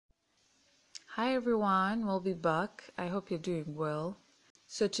Hi everyone, we'll be back. I hope you're doing well.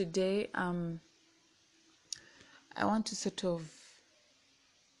 So today I want to sort of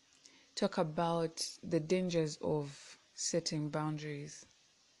talk about the dangers of setting boundaries.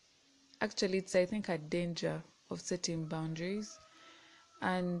 Actually, it's I think a danger of setting boundaries,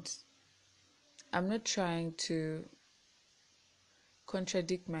 and I'm not trying to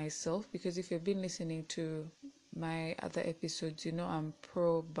contradict myself because if you've been listening to my other episodes, you know I'm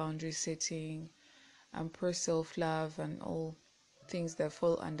pro boundary setting, I'm pro self-love and all things that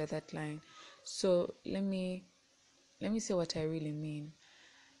fall under that line. So let me say what I really mean.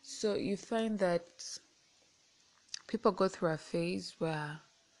 So you find that people go through a phase where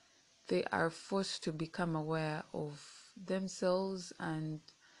they are forced to become aware of themselves and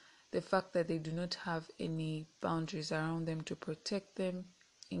the fact that they do not have any boundaries around them to protect them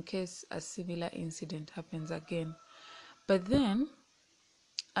in case a similar incident happens again. But then,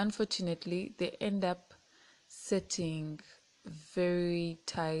 unfortunately, they end up setting very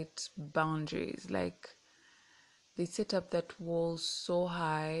tight boundaries. Like they set up that wall so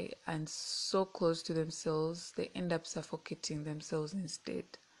high and so close to themselves, they end up suffocating themselves instead.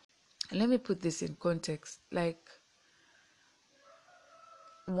 Let me put this in context. Like,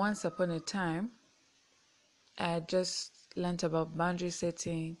 once upon a time, I had just learned about boundary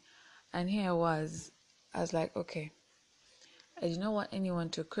setting, and here I was like, okay, I do not want anyone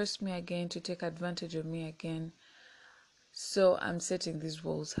to curse me again, to take advantage of me again, so I'm setting these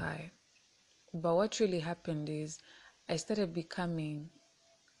walls high. But what really happened is I started becoming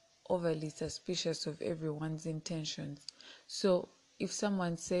overly suspicious of everyone's intentions. So if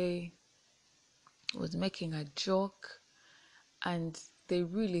someone say was making a joke and they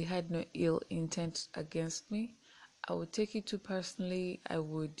really had no ill intent against me, I would take it too personally. I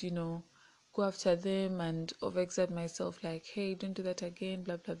would, go after them and overexert myself like, hey, don't do that again,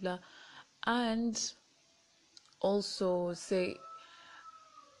 blah blah blah. And also say,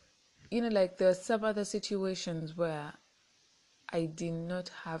 like there are some other situations where I did not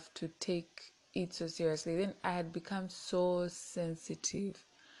have to take it so seriously. Then I had become so sensitive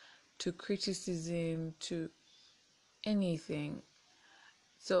to criticism, to anything.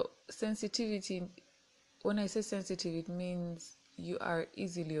 So, sensitivity, when I say sensitive, it means you are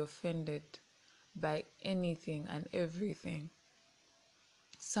easily offended by anything and everything.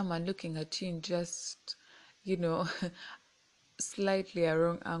 Someone looking at you in just, you know, slightly a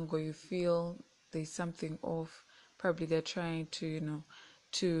wrong angle, you feel there's something off. Probably they're trying to,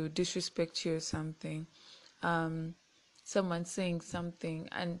 to disrespect you or something. Um, Someone saying something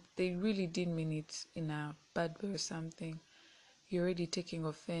and they really didn't mean it in a bad way or something. You're already taking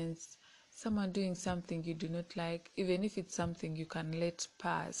offense. Someone doing something you do not like, even if it's something you can let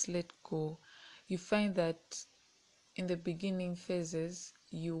pass, let go. You find that in the beginning phases,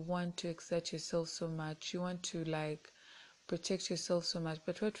 you want to exert yourself so much. You want to like protect yourself so much.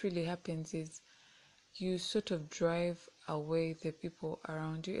 But what really happens is you sort of drive away the people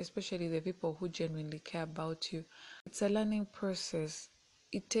around you, especially the people who genuinely care about you. It's a learning process,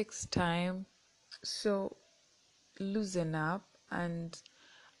 it takes time. So loosen up and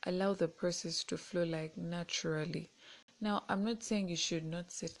allow the process to flow like naturally. Now, I'm not saying you should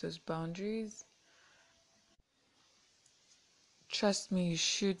not set those boundaries. Trust me, you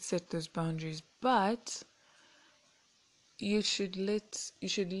should set those boundaries, but you should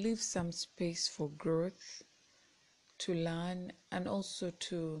leave some space for growth, to learn, and also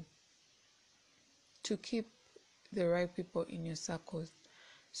to keep the right people in your circles.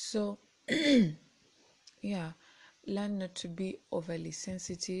 So, yeah, learn not to be overly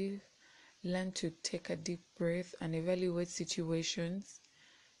sensitive, learn to take a deep breath and evaluate situations.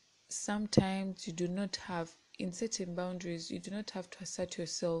 Sometimes you do not have, in setting boundaries, you do not have to assert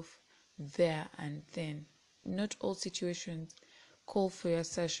yourself there and then. Not all situations call for your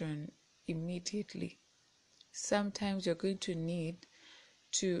assertion immediately. Sometimes you're going to need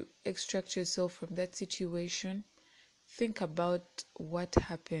to extract yourself from that situation, think about what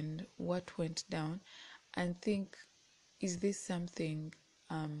happened, what went down, and think, is this something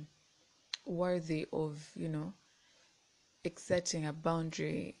worthy of, exerting a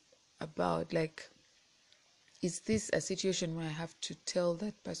boundary about? Like, is this a situation where I have to tell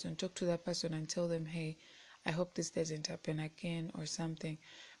that person, talk to that person and tell them, hey, I hope this doesn't happen again or something?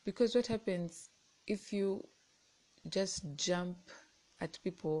 Because what happens if you just jump at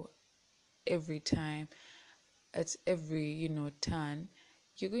people every time, at every, turn,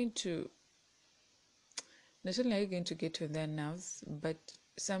 you're going to, not only are you going to get on their nerves, but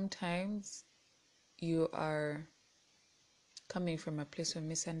sometimes you are coming from a place of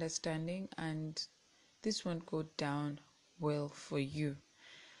misunderstanding and this won't go down well for you.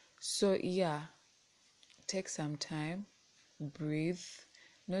 So, yeah, take some time, breathe.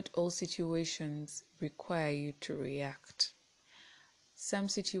 Not all situations require you to react. Some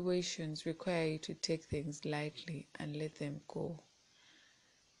situations require you to take things lightly and let them go.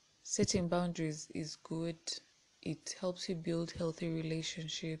 Setting boundaries is good. It helps you build healthy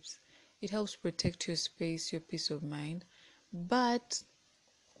relationships. It helps protect your space, your peace of mind. But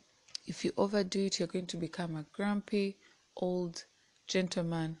if you overdo it, you're going to become a grumpy old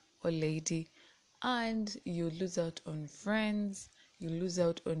gentleman or lady, and you lose out on friends. You lose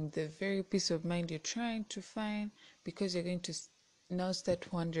out on the very peace of mind you're trying to find, because you're going to now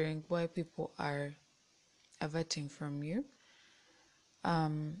start wondering why people are averting from you.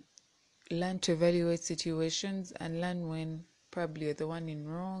 Learn to evaluate situations and learn when probably you're the one in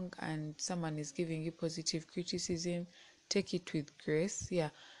wrong and someone is giving you positive criticism. Take it with grace. Yeah,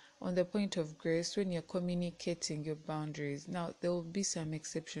 on the point of grace, when you're communicating your boundaries, now there will be some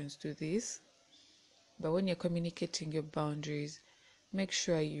exceptions to this, but when you're communicating your boundaries, make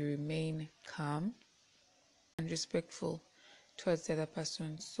sure you remain calm and respectful towards the other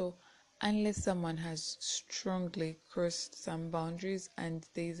person. So unless someone has strongly crossed some boundaries and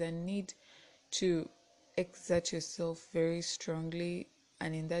there is a need to exert yourself very strongly,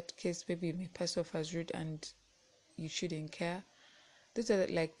 and in that case maybe you may pass off as rude and you shouldn't care, those are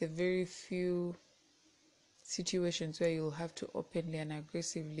like the very few situations where you'll have to openly and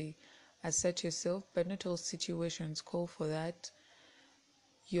aggressively assert yourself. But not all situations call for that.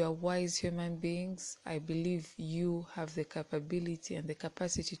 You are wise human beings. I believe you have the capability and the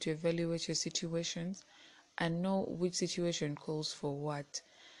capacity to evaluate your situations and know which situation calls for what.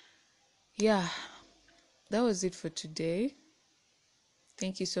 Yeah, that was it for today.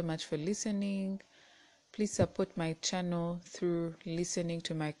 Thank you so much for listening. Please support my channel through listening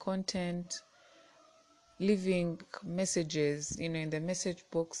to my content, leaving messages, in the message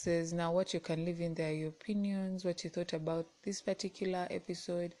boxes. Now, what you can leave in there, your opinions, what you thought about this particular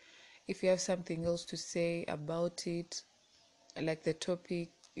episode. If you have something else to say about it, like the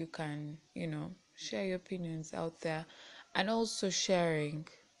topic, you can, share your opinions out there. And also sharing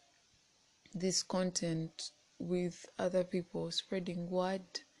this content with other people, spreading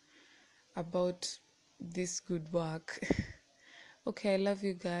word about this good work. Okay, I love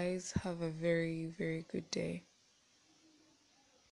you guys. Have a very, very good day.